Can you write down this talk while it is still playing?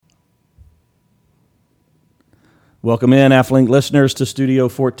Welcome in, AFFLINK listeners, to Studio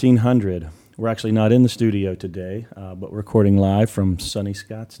 1400. We're actually not in the studio today, but recording live from sunny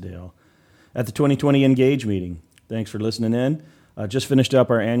Scottsdale at the 2020 Engage meeting. Thanks for listening in. Just finished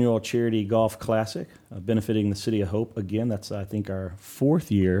up our annual Charity Golf Classic, benefiting the City of Hope. Again, that's, I think, our fourth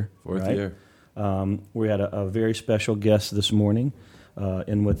year. Fourth right? year. We had a very special guest this morning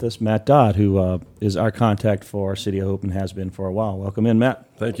in with us, Matt Dodd, who is our contact for City of Hope and has been for a while. Welcome in, Matt.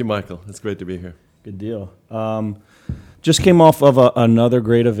 Thank you, Michael. It's great to be here. Good deal. Just came off of another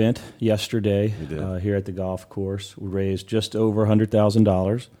great event yesterday here at the golf course. We raised just over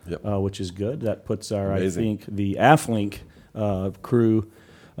 $100,000, Yep. Which is good. That puts our, Amazing. I think, the AFFLINK crew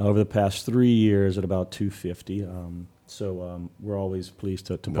over the past 3 years at about $250. So we're always pleased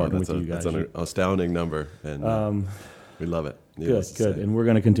to partner with you guys. That's an astounding number, and we love it. Good. And we're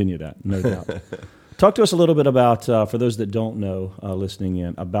going to continue that, no doubt. Talk to us a little bit about, for those that don't know, listening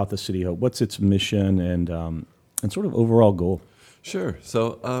in, about the City of Hope. What's its mission and sort of overall goal? Sure.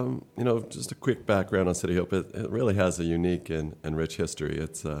 So, just a quick background on City Hope. It really has a unique and rich history.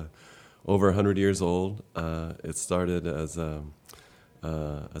 It's over 100 years old. It started as a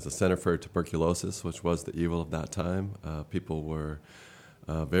center for tuberculosis, which was the evil of that time. People were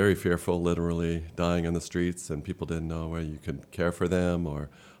very fearful, literally dying on the streets, and people didn't know where you could care for them or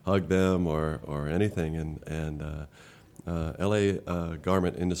hug them or anything. And L.A.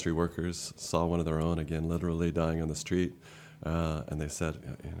 garment industry workers saw one of their own, again, literally dying on the street, and they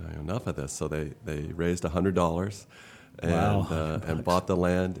said, enough of this. So they raised $100 and bought the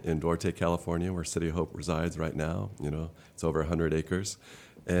land in Duarte, California, where City of Hope resides right now. It's over 100 acres.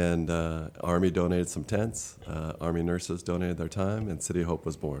 And Army donated some tents. Army nurses donated their time, and City of Hope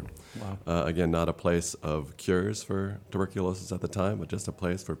was born. Wow. Again, not a place of cures for tuberculosis at the time, but just a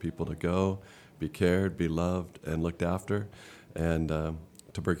place for people to go, be cared, be loved, and looked after. And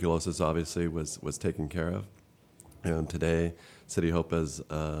tuberculosis obviously was taken care of. And today, City of Hope has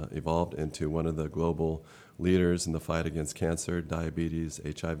evolved into one of the global leaders in the fight against cancer, diabetes,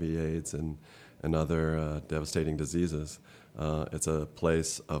 HIV/AIDS, and other devastating diseases. It's a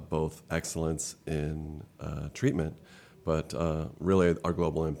place of both excellence in treatment, but really our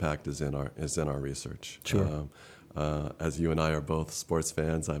global impact is in our research. Sure. As you and I are both sports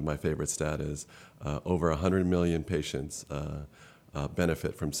fans, my favorite stat is over 100 million patients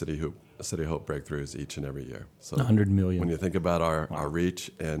benefit from City of Hope breakthroughs each and every year. So 100 million. When you think about our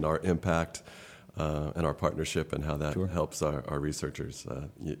reach and our impact and our partnership and how that helps our researchers,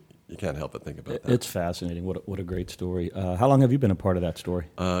 you can't help but think about that. It's fascinating. What a great story. How long have you been a part of that story?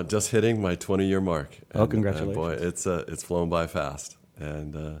 Just hitting my 20-year mark. And, congratulations. Boy, it's flown by fast.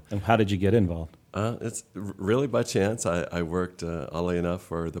 And how did you get involved? It's really by chance. I worked, oddly enough,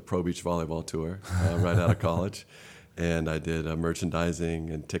 for the Pro Beach Volleyball Tour right out of college. And I did merchandising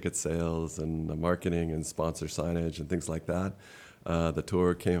and ticket sales and marketing and sponsor signage and things like that. The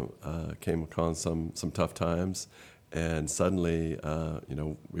tour came across some tough times. And suddenly,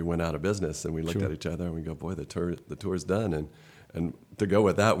 we went out of business, and we looked at each other and we go, "Boy, the tour's done." And to go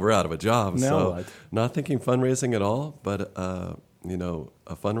with that, we're out of a job. So not thinking fundraising at all, but a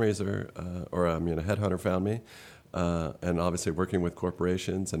fundraiser a headhunter found me, and obviously working with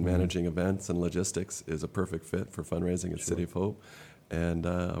corporations and managing events and logistics is a perfect fit for fundraising at City of Hope. And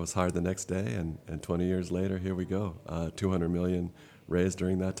I was hired the next day, and 20 years later, here we go, $200 million raised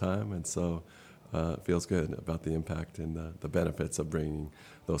during that time, and so. It feels good about the impact and the benefits of bringing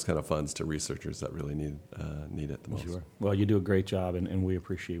those kind of funds to researchers that really need it the most. Sure. Well, you do a great job, and we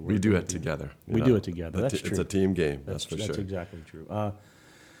appreciate working. We do it together. We do it together. That's true. It's a team game. That's for sure. That's exactly true.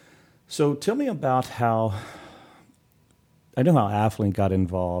 So tell me about how. I know how AFFLINK got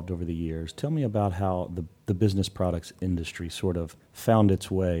involved over the years. Tell me about how the business products industry sort of found its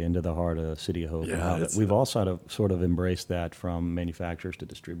way into the heart of City of Hope. Yeah, and how we've all sort of embraced that, from manufacturers to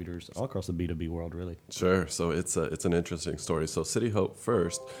distributors, all across the B2B world, really. Sure. So it's an interesting story. So City of Hope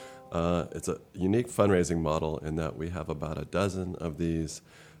first, it's a unique fundraising model in that we have about a dozen of these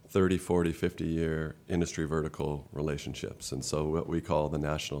 30, 40, 50-year industry vertical relationships. And so what we call the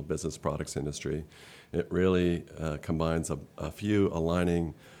national business products industry, it really combines a few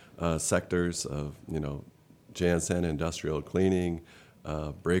aligning sectors of, Jansen, industrial cleaning,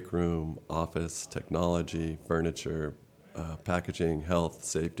 break room, office, technology, furniture, packaging, health,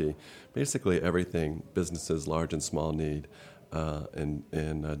 safety, basically everything businesses large and small need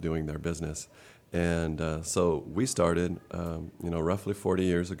in doing their business. And so we started, roughly 40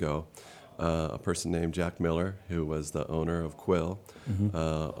 years ago. A person named Jack Miller, who was the owner of Quill,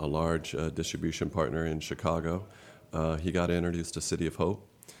 a large distribution partner in Chicago. He got introduced to City of Hope,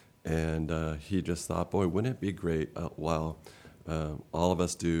 and he just thought, boy, wouldn't it be great while all of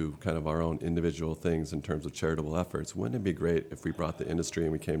us do kind of our own individual things in terms of charitable efforts. Wouldn't it be great if we brought the industry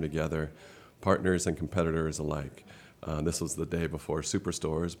and we came together, partners and competitors alike? This was the day before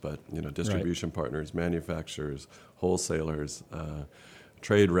superstores, but distribution partners, manufacturers, wholesalers,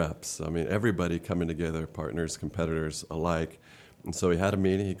 trade reps. I mean, everybody coming together, partners, competitors alike. And so he had a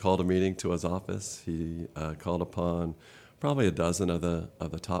meeting. He called a meeting to his office. He called upon probably a dozen of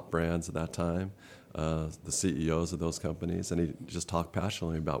the top brands at that time, the CEOs of those companies, and he just talked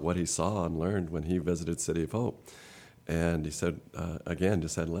passionately about what he saw and learned when he visited City of Hope. And he said,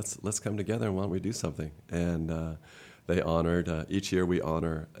 let's come together and why don't we do something? And they honored, each year we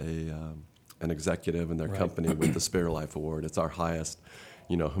honor an executive in their company with the Spare Life Award. It's our highest,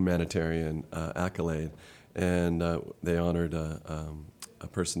 humanitarian accolade. And they honored a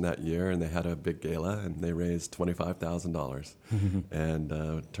person that year, and they had a big gala, and they raised $25,000.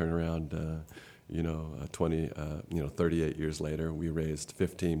 And turn around, 38 years later, we raised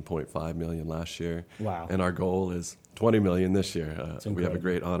 $15.5 million last year. Wow. And our goal is $20 million this year. We have a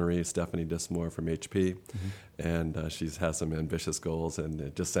great honoree, Stephanie Dismore from HP, and she has some ambitious goals, and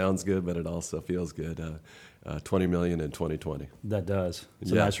it just sounds good, but it also feels good. $20 million in 2020. That does. It's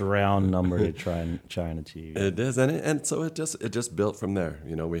a nice round number to try and achieve. It is, and so it just built from there.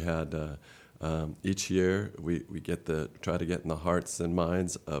 We had each year we try to get in the hearts and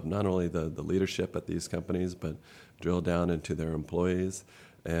minds of not only the leadership at these companies, but drill down into their employees,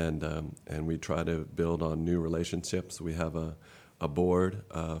 and we try to build on new relationships. We have a board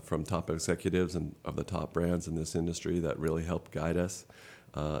from top executives and of the top brands in this industry that really help guide us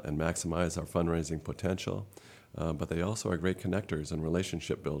and maximize our fundraising potential. But they also are great connectors and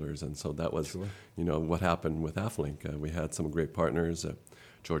relationship builders, and so that was, what happened with AFFLINK. We had some great partners,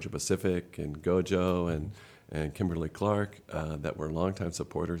 Georgia Pacific and Gojo and Kimberly Clark, that were longtime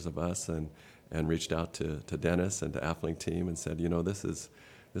supporters of us, and reached out to Dennis and to AFFLINK team and said,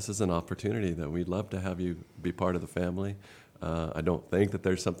 this is an opportunity that we'd love to have you be part of the family. I don't think that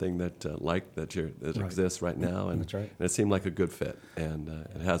there's something that exists right now, and, That's right. And it seemed like a good fit, and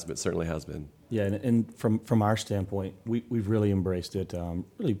it has been, certainly has been. Yeah, and from our standpoint, we've really embraced it.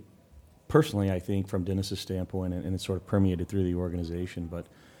 Really, personally, I think from Dennis's standpoint, and it's sort of permeated through the organization. But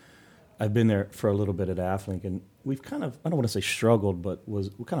I've been there for a little bit at AFFLINK, and we've kind of, I don't want to say struggled, but we're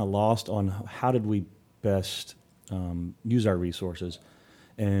kind of lost on how did we best use our resources,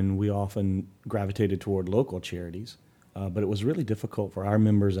 and we often gravitated toward local charities. But it was really difficult for our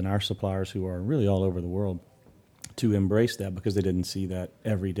members and our suppliers, who are really all over the world, to embrace that because they didn't see that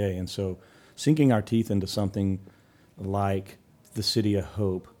every day. And so sinking our teeth into something like the City of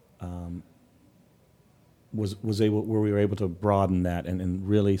Hope was able, where we were able to broaden that and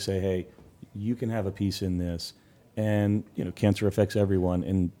really say, hey, you can have a piece in this. And, cancer affects everyone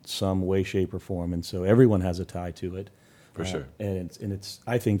in some way, shape, or form. And so everyone has a tie to it. For sure. And it's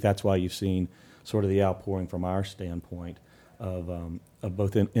I think that's why you've seen sort of the outpouring from our standpoint of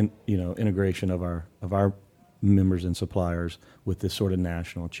both integration of our members and suppliers with this sort of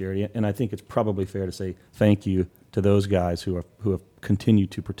national charity. And I think it's probably fair to say thank you to those guys who have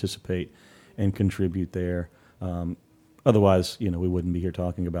continued to participate and contribute there. Otherwise, we wouldn't be here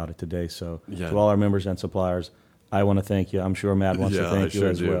talking about it today. So to all our members and suppliers, I want to thank you. I'm sure Matt wants to thank you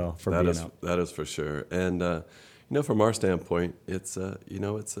as well for being out. That is for sure. And from our standpoint, it's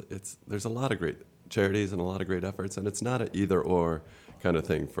there's a lot of great charities and a lot of great efforts, and it's not an either-or kind of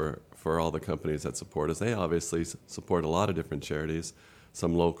thing for all the companies that support us. They obviously support a lot of different charities,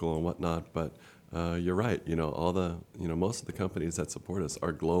 some local and whatnot, but you're right. All the most of the companies that support us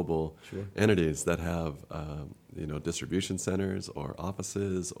are global entities that have distribution centers or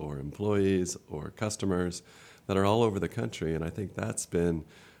offices or employees or customers that are all over the country, and I think that's been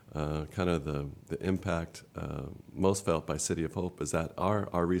kind of the impact most felt by City of Hope, is that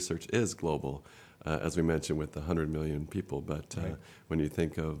our research is global, as we mentioned, with the 100 million people. But when you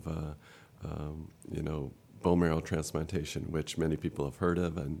think of bone marrow transplantation, which many people have heard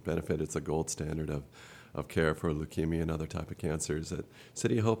of and benefit, it's a gold standard of care for leukemia and other type of cancers. That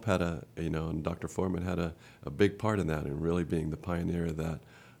City of Hope had and Dr. Foreman had a big part in that, and really being the pioneer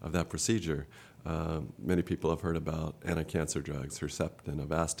of that procedure. Many people have heard about anti-cancer drugs, Herceptin,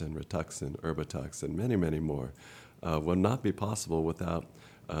 Avastin, Rituxan, Erbitux, and many, many more. Would not be possible without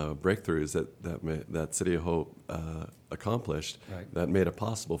breakthroughs that City of Hope accomplished that made it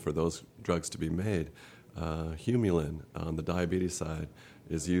possible for those drugs to be made. Humulin on the diabetes side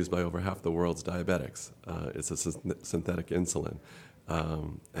is used by over half the world's diabetics. It's a synthetic insulin.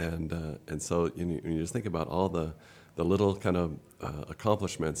 And so you just think about all the little kind of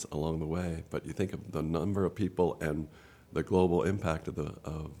accomplishments along the way, but you think of the number of people and the global impact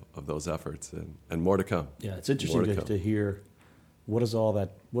of those efforts, and more to come. Yeah, it's interesting to hear what is all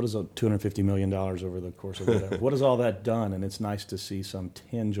that? What is $250 million over the course of whatever? What has all that done? And it's nice to see some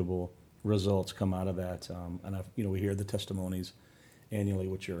tangible results come out of that. And we hear the testimonies annually,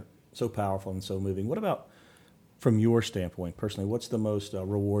 which are so powerful and so moving. What about from your standpoint, personally? What's the most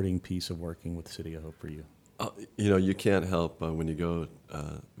rewarding piece of working with City of Hope for you? You can't help when you go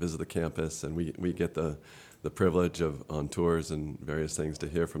visit the campus, and we get the privilege of on tours and various things to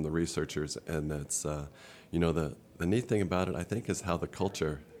hear from the researchers, and that's the neat thing about it, I think, is how the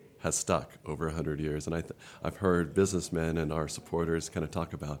culture has stuck over 100 years. And I've heard businessmen and our supporters kind of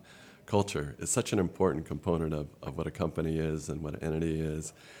talk about culture. It's such an important component of what a company is and what an entity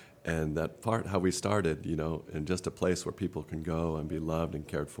is. And that part, how we started, in just a place where people can go and be loved and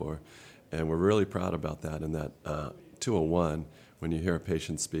cared for. And we're really proud about that. And that 201, when you hear a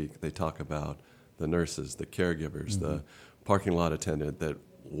patient speak, they talk about the nurses, the caregivers, the parking lot attendant that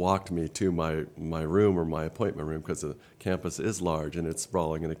walked me to my room or my appointment room, because the campus is large and it's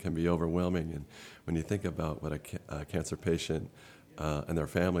sprawling and it can be overwhelming. And when you think about what a cancer patient and their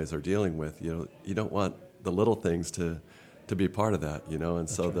families are dealing with, you don't want the little things to be part of that, And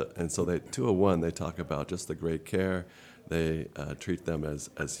so they 201, they talk about just the great care. They treat them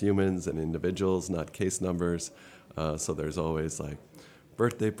as humans and individuals, not case numbers. So there's always like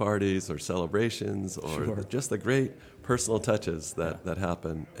birthday parties or celebrations or just the great personal touches that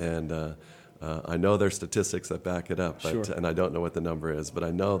happen. And I know there's statistics that back it up, and I don't know what the number is, but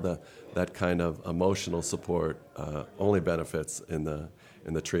I know that kind of emotional support only benefits in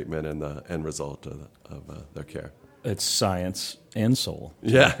the treatment and the end result of their care. It's science and soul.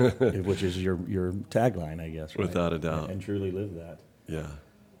 Yeah. Which is your tagline, I guess. Right? Without a doubt. And truly live that. Yeah.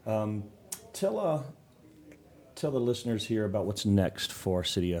 Tell the listeners here about what's next for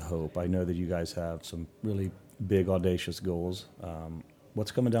City of Hope. I know that you guys have some really big, audacious goals.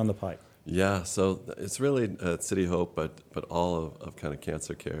 What's coming down the pipe? Yeah, so it's really City of Hope, but all of kind of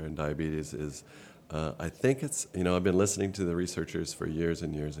cancer care and diabetes is, I think it's, I've been listening to the researchers for years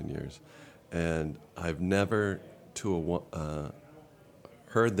and years and years, and I've never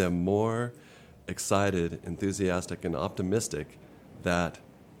heard them more excited, enthusiastic, and optimistic that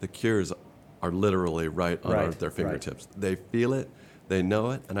the cures are literally right on their fingertips. Right. They feel it, they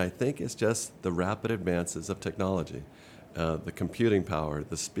know it, and I think it's just the rapid advances of technology, the computing power,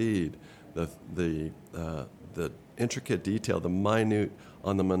 the speed, the intricate detail, the minute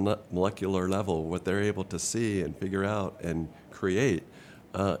on the molecular level, what they're able to see and figure out and create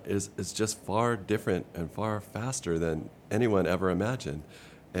is just far different and far faster than anyone ever imagined.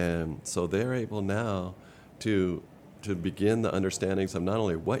 And so they're able now to begin the understandings of not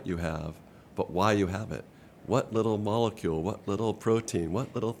only what you have, but why you have it. What little molecule, what little protein,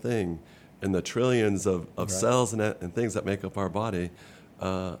 what little thing in the trillions of cells and things that make up our body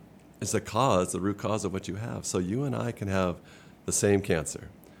is the root cause of what you have. So you and I can have the same cancer,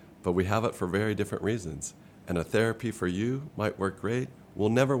 but we have it for very different reasons. And a therapy for you might work great, will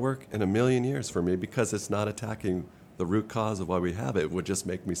never work in a million years for me because it's not attacking the root cause of why we have it. It would just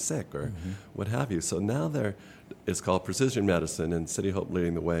make me sick or what have you. So now it's called precision medicine, and City Hope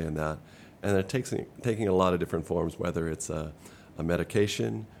leading the way in that. And it taking a lot of different forms, whether it's a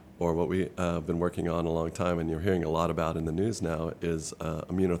medication or what we've been working on a long time and you're hearing a lot about in the news now is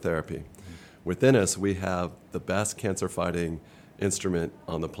immunotherapy. Within us, we have the best cancer-fighting instrument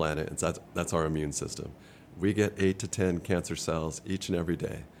on the planet, and that's our immune system. We get 8 to 10 cancer cells each and every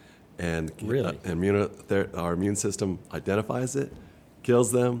day. And really? Our immune system identifies it,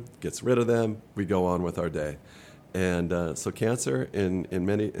 kills them, gets rid of them, we go on with our day. And so cancer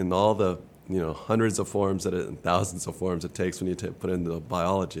in all the hundreds of forms and thousands of forms it takes when you put in the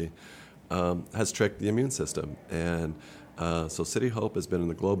biology, has tricked the immune system. And so City Hope has been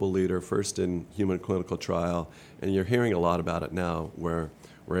the global leader, first in human clinical trial, and you're hearing a lot about it now, where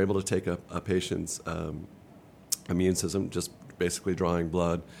we're able to take a patient's immune system, just basically drawing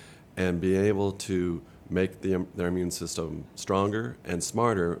blood, and be able to make their immune system stronger and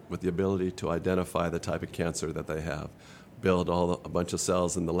smarter with the ability to identify the type of cancer that they have, build a bunch of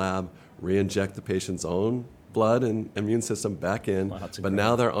cells in the lab, re-inject the patient's own blood and immune system back in, but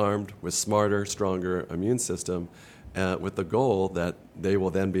now they're armed with smarter, stronger immune system with the goal that they will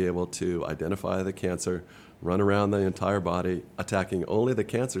then be able to identify the cancer, run around the entire body, attacking only the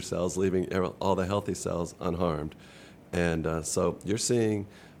cancer cells, leaving all the healthy cells unharmed. And so you're seeing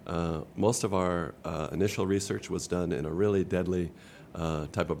most of our initial research was done in a really deadly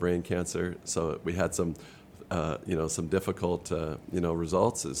type of brain cancer. So we had some difficult,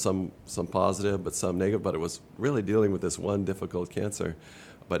 results, some positive, but some negative, but it was really dealing with this one difficult cancer.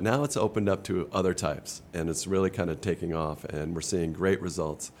 But now it's opened up to other types, and it's really kind of taking off, and we're seeing great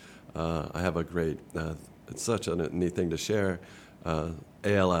results. I have it's such a neat thing to share.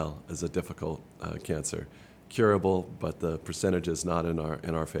 ALL is a difficult cancer, curable, but the percentage is not in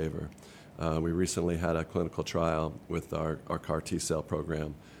our favor. We recently had a clinical trial with our CAR T-cell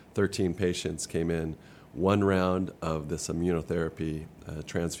program. 13 patients came in, one round of this immunotherapy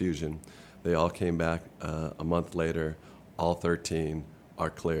transfusion. They all came back a month later. All 13 are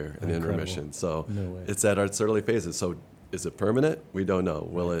clear and in remission. So it's at its early phases. So is it permanent? We don't know.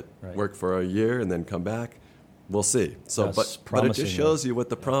 Will it work for a year and then come back? We'll see. So, but it just shows you what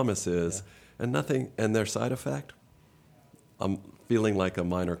the promise is, and nothing. And their side effect, I'm feeling like a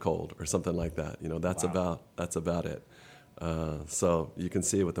minor cold or something like that. That's about it. So you can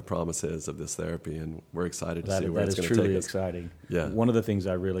see what the promise is of this therapy, and we're excited to see where it's going to take us. That is truly exciting. Yeah. One of the things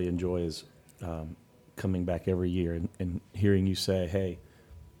I really enjoy is coming back every year and hearing you say, hey,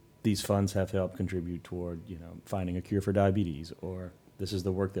 these funds have helped contribute toward finding a cure for diabetes, or this is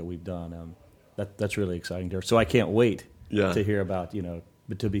the work that we've done. That's really exciting. So I can't wait to hear about,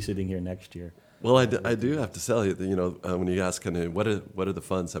 to be sitting here next year. Well, I do have to tell you that, when you ask what do the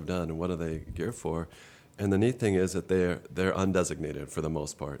funds have done and what are they geared for, and the neat thing is that they're undesignated for the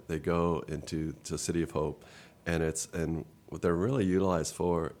most part. They go into City of Hope, and what they're really utilized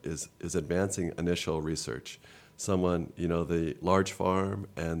for is advancing initial research. The large farm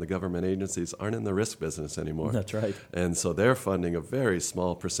and the government agencies aren't in the risk business anymore. That's right. And so they're funding a very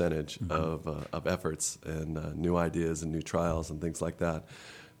small percentage of efforts and new ideas and new trials and things like that.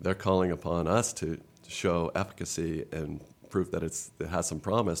 They're calling upon us to show efficacy and proof that it has some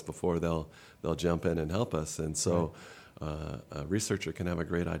promise before they'll jump in and help us. And so a researcher can have a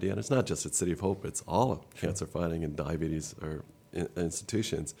great idea. And it's not just at City of Hope. It's all cancer fighting and diabetes or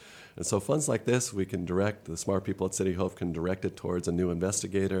institutions. And so funds like this, the smart people at City of Hope can direct it towards a new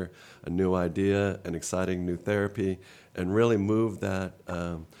investigator, a new idea, an exciting new therapy, and really move that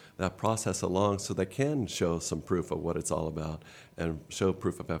process along so they can show some proof of what it's all about and show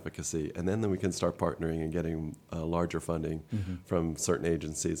proof of efficacy. And then we can start partnering and getting larger funding from certain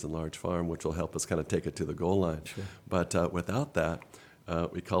agencies and large farm, which will help us kind of take it to the goal line. Sure. But without that,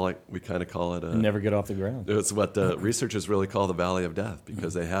 we kind of call it never get off the ground. It's what researchers really call the valley of death,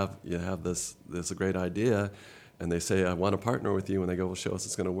 because you have this great idea, and they say, I want to partner with you, and they go, well, show us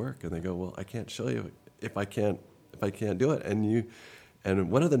it's going to work, and they go, well, I can't show you if I can't do it.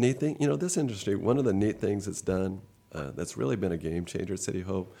 And one of the neat things, this industry, one of the neat things it's done that's really been a game changer at City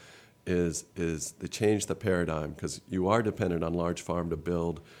Hope is they changed the paradigm, because you are dependent on large farm to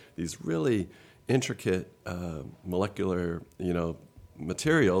build these really intricate molecular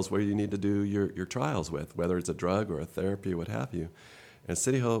materials where you need to do your trials with, whether it's a drug or a therapy, what have you. And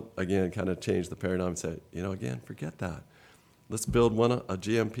City Hope, again, kind of changed the paradigm and said, again, forget that. Let's build a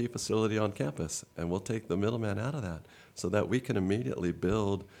GMP facility on campus, and we'll take the middleman out of that so that we can immediately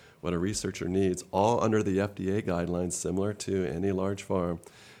build what a researcher needs, all under the FDA guidelines, similar to any large farm.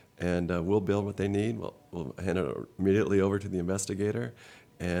 And we'll build what they need. We'll hand it immediately over to the investigator.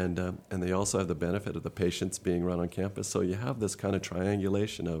 And they also have the benefit of the patients being run on campus. So you have this kind of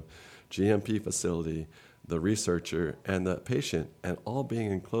triangulation of GMP facility, the researcher, and the patient, and all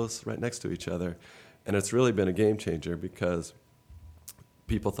being close right next to each other. And it's really been a game changer, because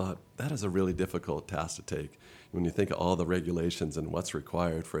people thought that is a really difficult task to take when you think of all the regulations and what's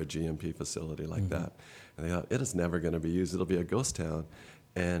required for a GMP facility like that. And they thought, it is never going to be used. It'll be a ghost town.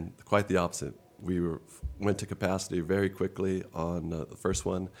 And quite the opposite. We went to capacity very quickly on the first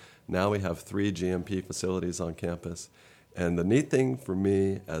one. Now we have 3 GMP facilities on campus. And the neat thing for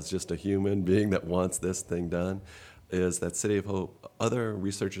me, as just a human being that wants this thing done, is that City of Hope, other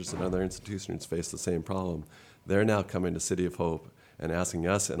researchers and other institutions face the same problem. They're now coming to City of Hope and asking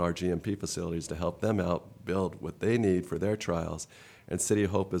us in our GMP facilities to help them out build what they need for their trials. And City of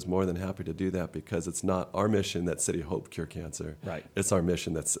Hope is more than happy to do that, because it's not our mission that City of Hope cure cancer. Right. It's our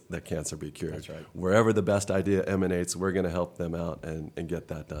mission that cancer be cured. That's right. Wherever the best idea emanates, we're going to help them out and get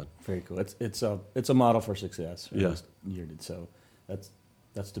that done. Very cool. It's a model for success. Yeah. So that's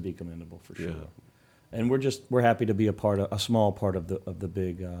to be commendable for sure. Yeah. And we're happy to be a small part of the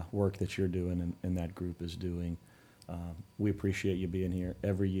big work that you're doing and that group is doing. We appreciate you being here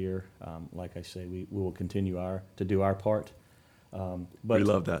every year. Like I say, we will continue to do our part. But we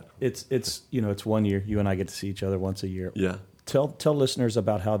love that. It's 1 year. You and I get to see each other once a year. Yeah. Tell listeners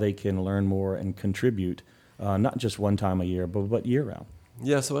about how they can learn more and contribute, not just one time a year, but year round.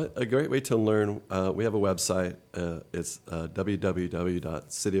 Yeah, so a great way to learn, we have a website. It's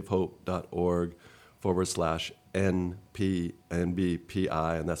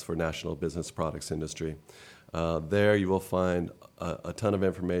www.cityofhope.org/NBPI, and that's for National Business Products Industry. There you will find a ton of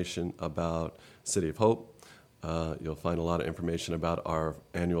information about City of Hope, You'll find a lot of information about our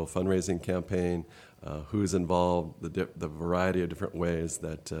annual fundraising campaign, who's involved, the variety of different ways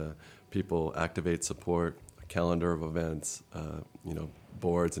that people activate support, a calendar of events,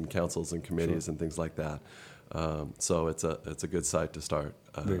 boards and councils and committees and things like that. So it's a good site to start.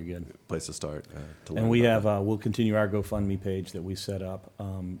 Very good Place to start. To learn And we about have we'll continue our GoFundMe page that we set up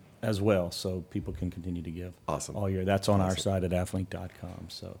as well, so people can continue to give. Awesome. All year. That's on our site at AFFLINK.com.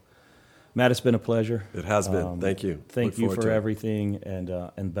 So, Matt, it's been a pleasure. It has been. Thank you. Thank Look you forward for to it. everything,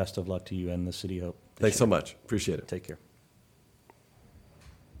 and best of luck to you and the City Hope. this Thanks so year. much. Appreciate it. Take care.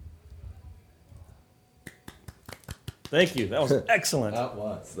 Thank you. That was excellent. That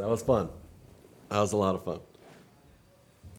was fun. That was a lot of fun.